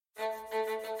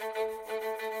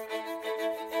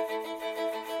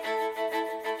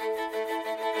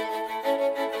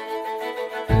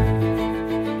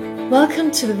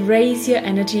Welcome to the Raise Your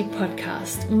Energy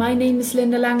podcast. My name is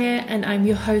Linda Lange and I'm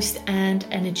your host and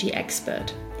energy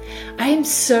expert. I am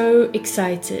so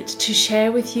excited to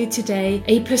share with you today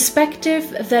a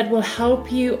perspective that will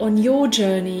help you on your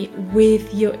journey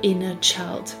with your inner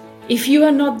child. If you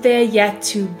are not there yet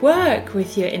to work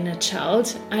with your inner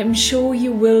child, I'm sure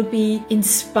you will be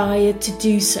inspired to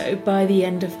do so by the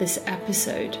end of this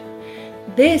episode.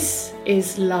 This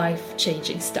is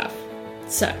life-changing stuff.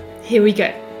 So, here we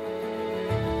go.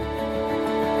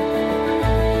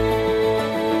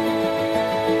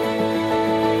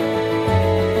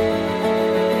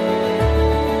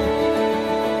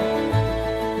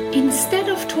 Instead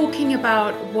of talking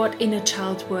about what inner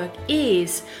child work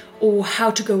is or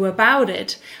how to go about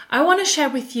it, I want to share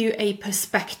with you a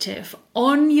perspective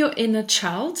on your inner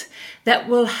child that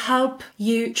will help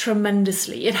you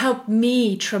tremendously. It helped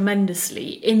me tremendously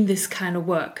in this kind of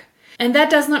work. And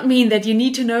that does not mean that you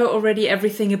need to know already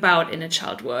everything about inner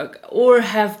child work or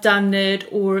have done it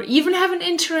or even have an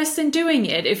interest in doing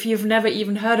it if you've never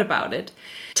even heard about it.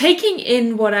 Taking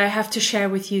in what I have to share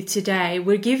with you today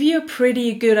will give you a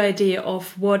pretty good idea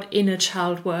of what inner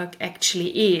child work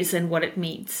actually is and what it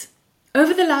means.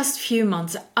 Over the last few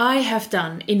months, I have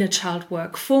done inner child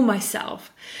work for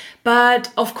myself.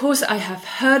 But of course, I have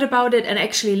heard about it and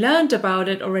actually learned about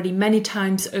it already many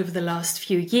times over the last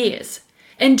few years.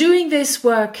 And doing this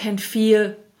work can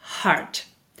feel hard.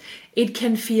 It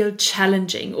can feel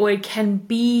challenging, or it can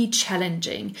be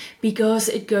challenging because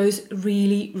it goes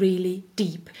really, really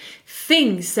deep.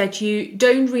 Things that you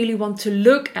don't really want to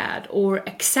look at or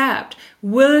accept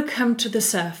will come to the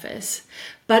surface,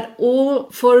 but all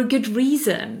for a good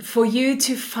reason, for you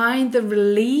to find the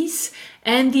release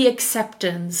and the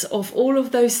acceptance of all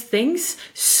of those things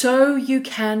so you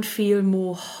can feel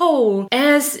more whole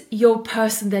as your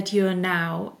person that you are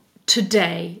now,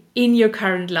 today, in your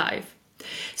current life.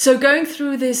 So going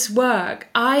through this work,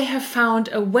 I have found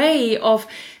a way of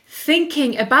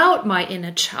thinking about my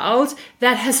inner child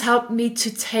that has helped me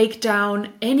to take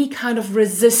down any kind of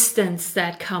resistance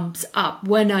that comes up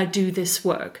when I do this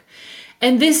work.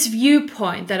 And this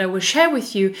viewpoint that I will share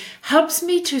with you helps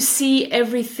me to see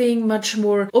everything much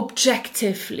more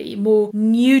objectively, more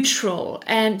neutral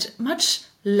and much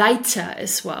lighter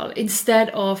as well,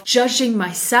 instead of judging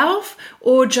myself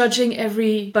or judging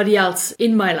everybody else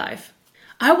in my life.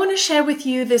 I want to share with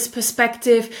you this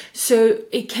perspective so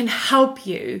it can help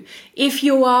you if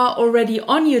you are already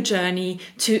on your journey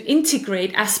to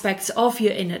integrate aspects of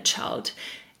your inner child.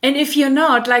 And if you're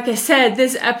not, like I said,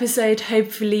 this episode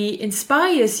hopefully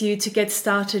inspires you to get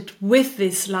started with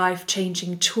this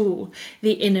life-changing tool,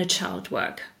 the inner child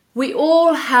work. We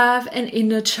all have an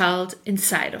inner child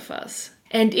inside of us.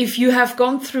 And if you have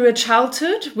gone through a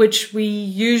childhood, which we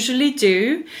usually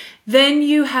do, then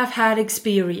you have had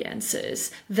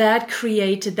experiences that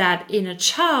created that inner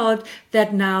child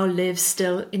that now lives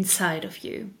still inside of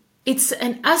you. It's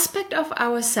an aspect of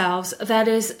ourselves that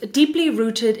is deeply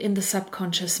rooted in the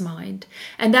subconscious mind.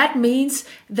 And that means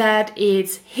that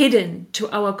it's hidden to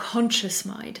our conscious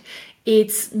mind.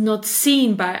 It's not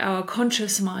seen by our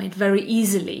conscious mind very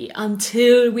easily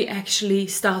until we actually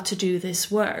start to do this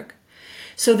work.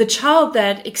 So the child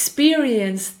that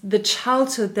experienced the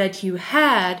childhood that you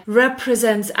had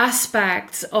represents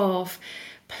aspects of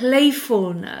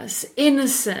playfulness,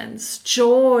 innocence,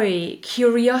 joy,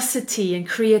 curiosity, and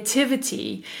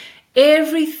creativity.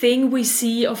 Everything we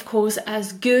see, of course,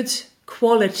 as good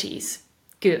qualities.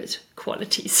 Good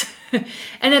qualities.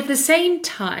 And at the same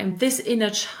time, this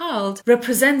inner child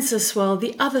represents as well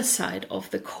the other side of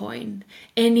the coin.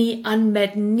 Any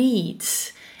unmet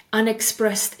needs,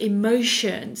 unexpressed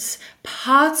emotions,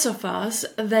 parts of us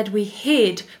that we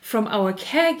hid from our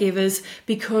caregivers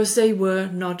because they were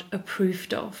not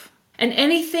approved of. And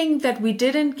anything that we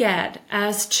didn't get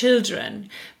as children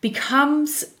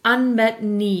becomes unmet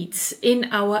needs in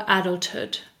our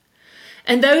adulthood.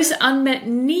 And those unmet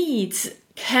needs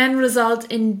can result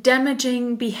in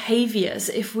damaging behaviors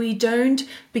if we don't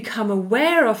become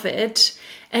aware of it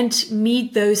and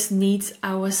meet those needs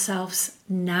ourselves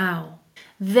now.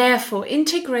 Therefore,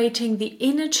 integrating the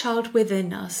inner child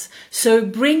within us, so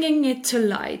bringing it to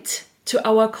light, to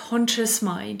our conscious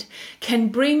mind, can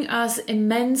bring us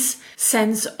immense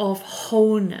sense of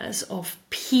wholeness, of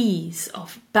peace,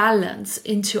 of balance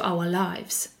into our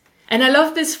lives. And I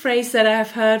love this phrase that I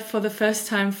have heard for the first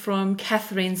time from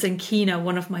Catherine Zenkina,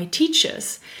 one of my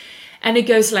teachers. And it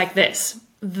goes like this.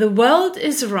 The world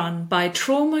is run by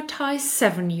traumatized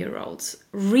 7-year-olds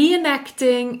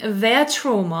reenacting their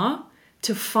trauma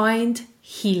to find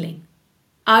healing.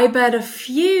 I bet a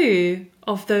few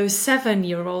of those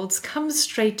 7-year-olds come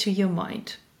straight to your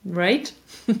mind, right?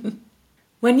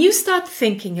 When you start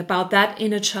thinking about that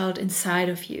inner child inside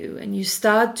of you and you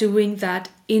start doing that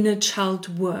inner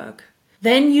child work,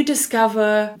 then you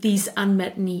discover these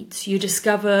unmet needs. You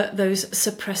discover those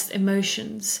suppressed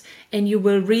emotions, and you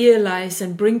will realize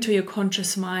and bring to your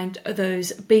conscious mind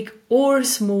those big or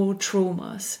small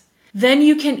traumas. Then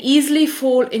you can easily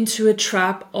fall into a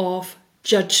trap of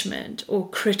judgment or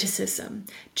criticism,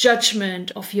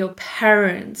 judgment of your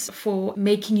parents for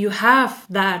making you have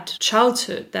that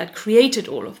childhood that created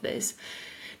all of this,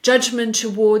 judgment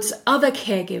towards other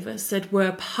caregivers that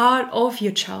were part of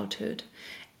your childhood,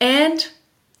 and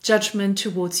judgment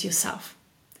towards yourself.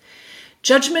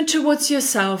 Judgment towards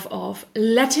yourself of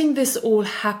letting this all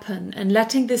happen and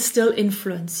letting this still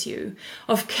influence you,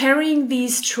 of carrying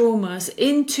these traumas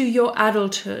into your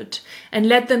adulthood and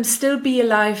let them still be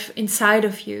alive inside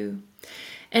of you.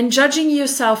 And judging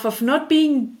yourself of not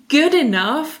being good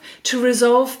enough to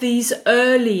resolve these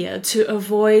earlier to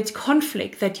avoid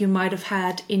conflict that you might have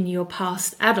had in your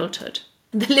past adulthood.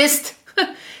 The list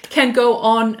can go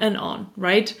on,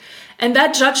 right? And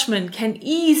that judgment can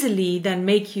easily then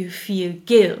make you feel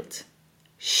guilt,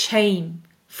 shame,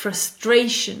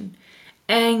 frustration,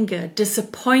 anger,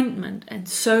 disappointment, and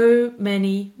so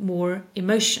many more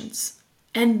emotions.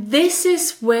 And this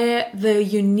is where the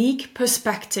unique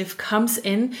perspective comes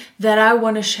in that I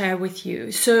want to share with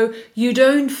you, so you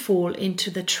don't fall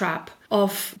into the trap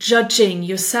of judging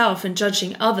yourself and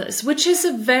judging others, which is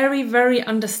a very, very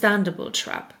understandable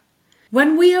trap.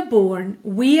 When we are born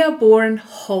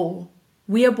whole,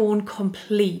 we are born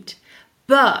complete,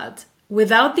 but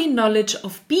without the knowledge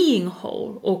of being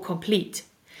whole or complete.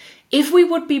 If we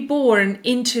would be born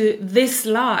into this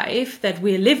life that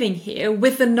we're living here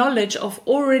with the knowledge of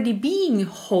already being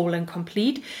whole and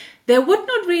complete, there would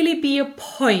not really be a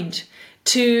point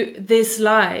to this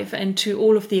life and to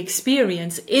all of the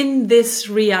experience in this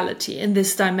reality, in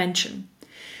this dimension.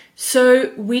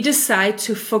 So we decide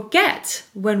to forget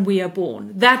when we are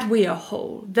born that we are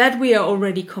whole, that we are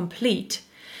already complete.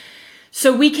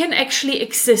 So we can actually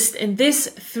exist in this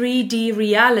 3D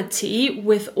reality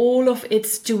with all of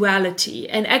its duality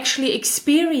and actually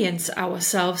experience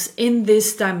ourselves in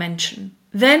this dimension.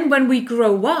 Then when we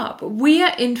grow up, we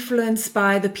are influenced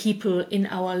by the people in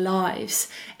our lives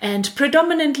and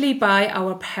predominantly by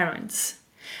our parents.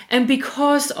 And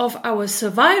because of our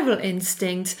survival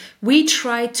instincts, we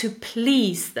try to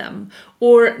please them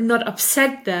or not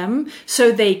upset them,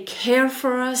 so they care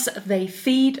for us, they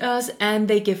feed us, and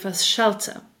they give us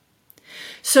shelter.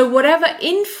 So whatever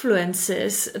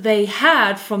influences they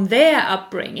had from their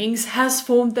upbringings has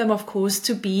formed them, of course,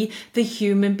 to be the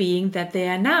human being that they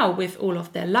are now, with all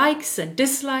of their likes and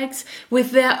dislikes,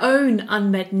 with their own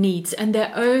unmet needs and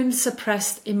their own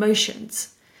suppressed emotions.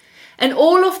 And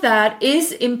all of that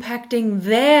is impacting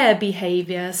their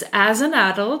behaviors as an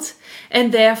adult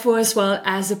and therefore as well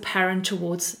as a parent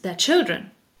towards their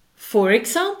children. For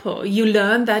example, you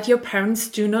learn that your parents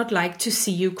do not like to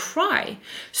see you cry.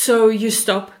 So you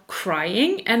stop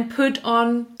crying and put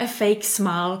on a fake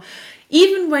smile,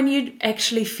 even when you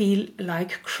actually feel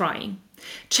like crying.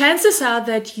 Chances are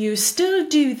that you still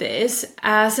do this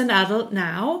as an adult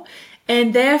now,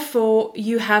 and therefore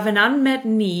you have an unmet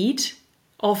need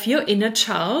of your inner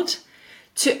child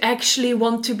to actually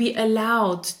want to be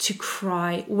allowed to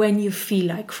cry when you feel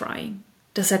like crying.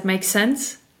 Does that make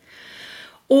sense?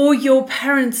 Or your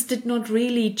parents did not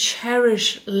really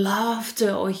cherish laughter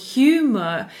or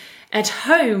humor at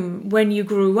home when you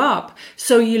grew up,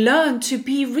 so you learned to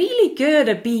be really good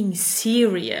at being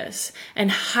serious and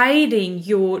hiding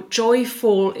your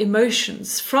joyful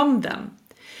emotions from them.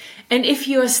 And if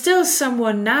you are still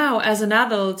someone now as an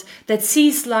adult that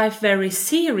sees life very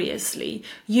seriously,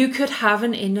 you could have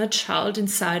an inner child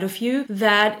inside of you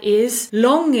that is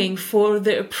longing for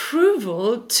the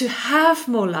approval to have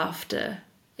more laughter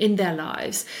in their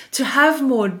lives, to have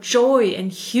more joy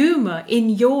and humor in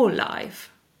your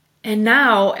life. And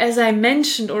now, as I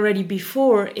mentioned already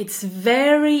before, it's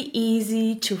very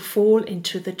easy to fall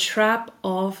into the trap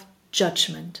of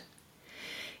judgment.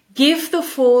 Give the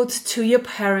fault to your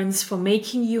parents for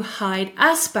making you hide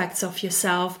aspects of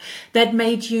yourself that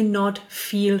made you not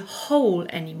feel whole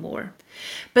anymore.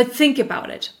 But think about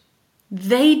it.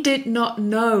 They did not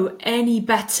know any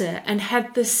better and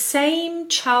had the same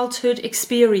childhood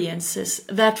experiences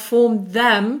that formed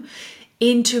them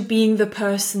into being the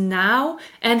person now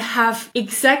and have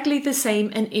exactly the same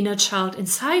an inner child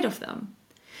inside of them.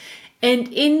 And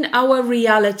in our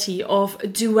reality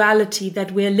of duality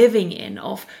that we're living in,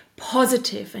 of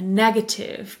positive and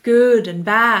negative, good and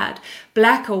bad,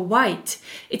 black or white,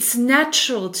 it's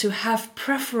natural to have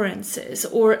preferences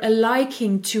or a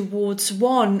liking towards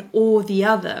one or the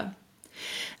other.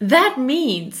 That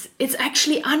means it's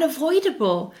actually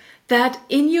unavoidable that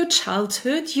in your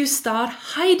childhood you start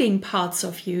hiding parts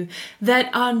of you that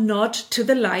are not to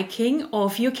the liking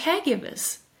of your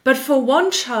caregivers. But for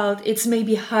one child, it's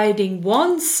maybe hiding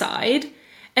one side,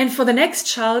 and for the next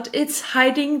child, it's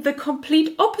hiding the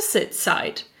complete opposite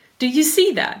side. Do you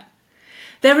see that?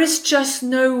 There is just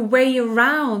no way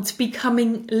around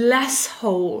becoming less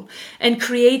whole and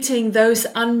creating those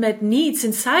unmet needs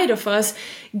inside of us,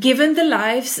 given the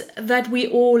lives that we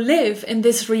all live in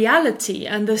this reality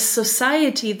and the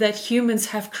society that humans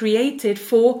have created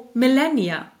for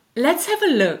millennia. Let's have a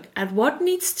look at what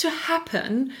needs to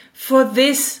happen for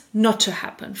this not to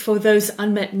happen, for those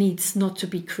unmet needs not to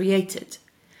be created.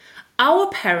 Our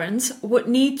parents would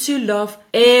need to love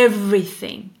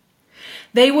everything.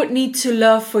 They would need to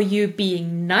love for you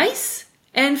being nice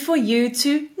and for you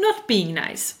to not being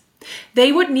nice.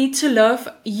 They would need to love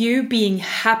you being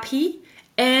happy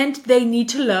and they need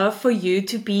to love for you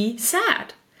to be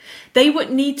sad. They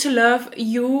would need to love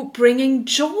you bringing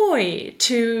joy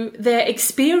to their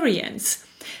experience.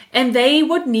 And they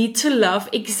would need to love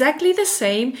exactly the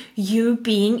same you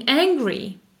being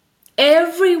angry.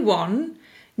 Everyone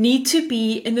need to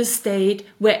be in a state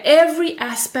where every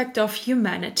aspect of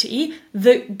humanity,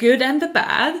 the good and the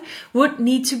bad, would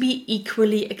need to be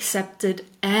equally accepted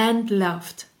and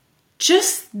loved.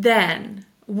 Just then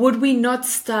would we not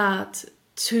start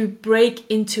to break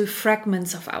into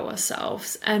fragments of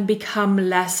ourselves and become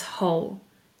less whole.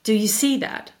 Do you see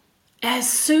that? As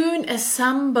soon as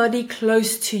somebody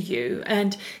close to you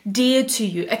and dear to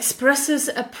you expresses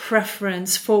a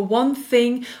preference for one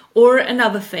thing or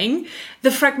another thing, the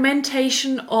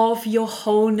fragmentation of your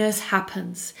wholeness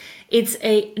happens. It's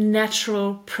a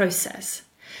natural process.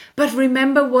 But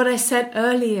remember what I said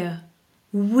earlier.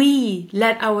 We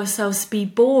let ourselves be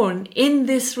born in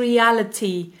this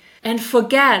reality and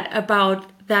forget about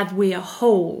that we are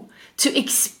whole, to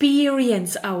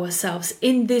experience ourselves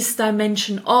in this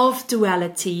dimension of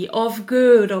duality, of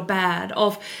good or bad,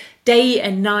 of day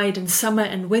and night and summer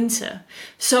and winter.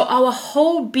 So our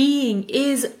whole being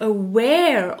is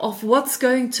aware of what's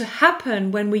going to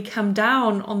happen when we come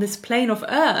down on this plane of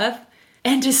earth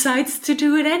and decides to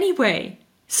do it anyway.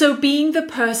 So being the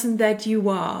person that you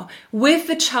are, with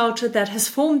the childhood that has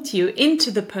formed you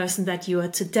into the person that you are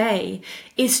today,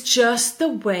 is just the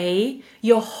way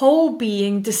your whole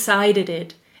being decided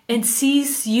it and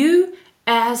sees you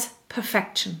as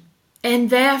perfection. And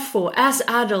therefore, as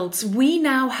adults, we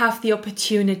now have the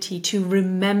opportunity to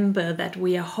remember that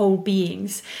we are whole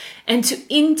beings and to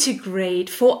integrate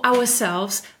for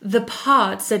ourselves the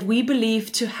parts that we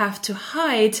believe to have to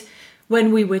hide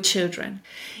when we were children.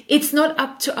 It's not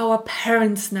up to our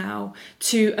parents now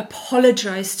to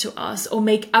apologize to us or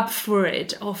make up for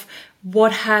it of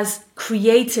what has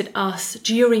created us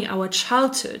during our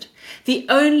childhood. The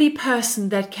only person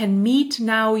that can meet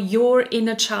now your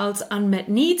inner child's unmet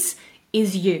needs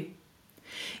is you.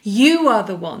 You are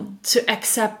the one to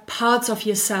accept parts of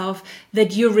yourself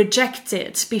that you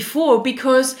rejected before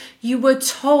because you were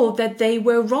told that they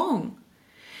were wrong.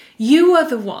 You are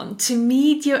the one to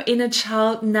meet your inner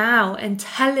child now and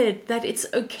tell it that it's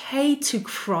okay to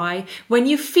cry when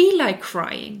you feel like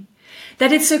crying.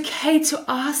 That it's okay to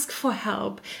ask for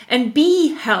help and be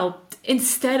helped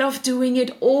instead of doing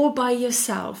it all by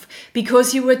yourself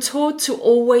because you were taught to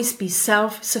always be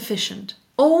self-sufficient.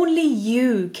 Only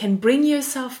you can bring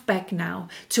yourself back now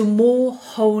to more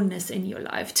wholeness in your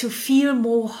life, to feel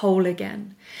more whole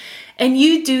again. And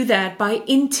you do that by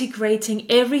integrating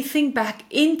everything back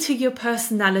into your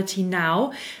personality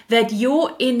now that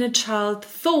your inner child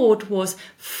thought was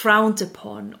frowned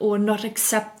upon or not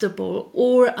acceptable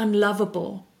or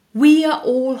unlovable. We are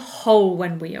all whole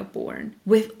when we are born,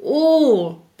 with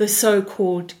all the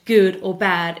so-called good or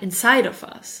bad inside of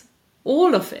us.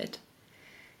 All of it.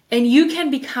 And you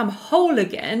can become whole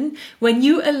again when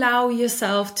you allow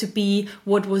yourself to be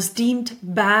what was deemed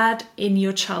bad in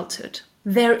your childhood.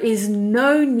 There is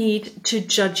no need to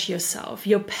judge yourself,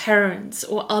 your parents,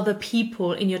 or other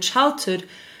people in your childhood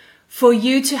for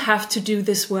you to have to do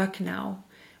this work now.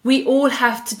 We all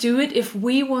have to do it if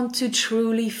we want to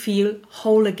truly feel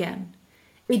whole again.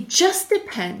 It just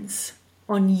depends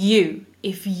on you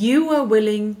if you are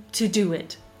willing to do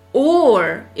it.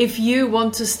 Or if you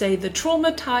want to stay the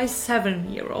traumatized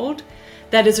 7-year-old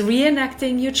that is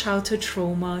reenacting your childhood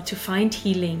trauma to find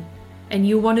healing. And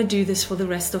you want to do this for the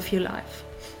rest of your life.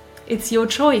 It's your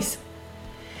choice.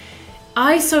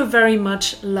 I so very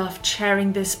much loved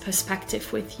sharing this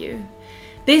perspective with you.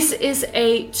 This is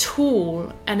a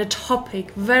tool and a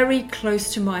topic very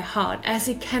close to my heart as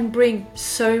it can bring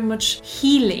so much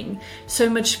healing, so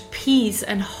much peace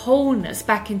and wholeness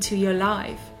back into your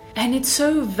life. And it's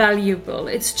so valuable.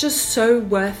 It's just so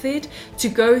worth it to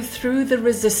go through the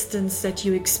resistance that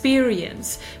you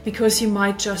experience because you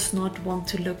might just not want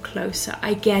to look closer.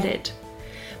 I get it.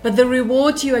 But the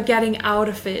reward you are getting out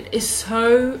of it is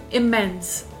so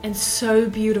immense and so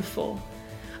beautiful.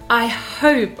 I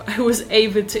hope I was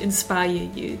able to inspire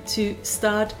you to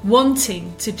start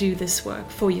wanting to do this work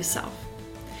for yourself.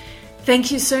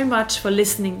 Thank you so much for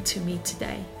listening to me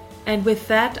today. And with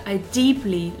that, I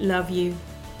deeply love you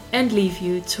and leave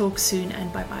you. Talk soon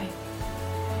and bye-bye.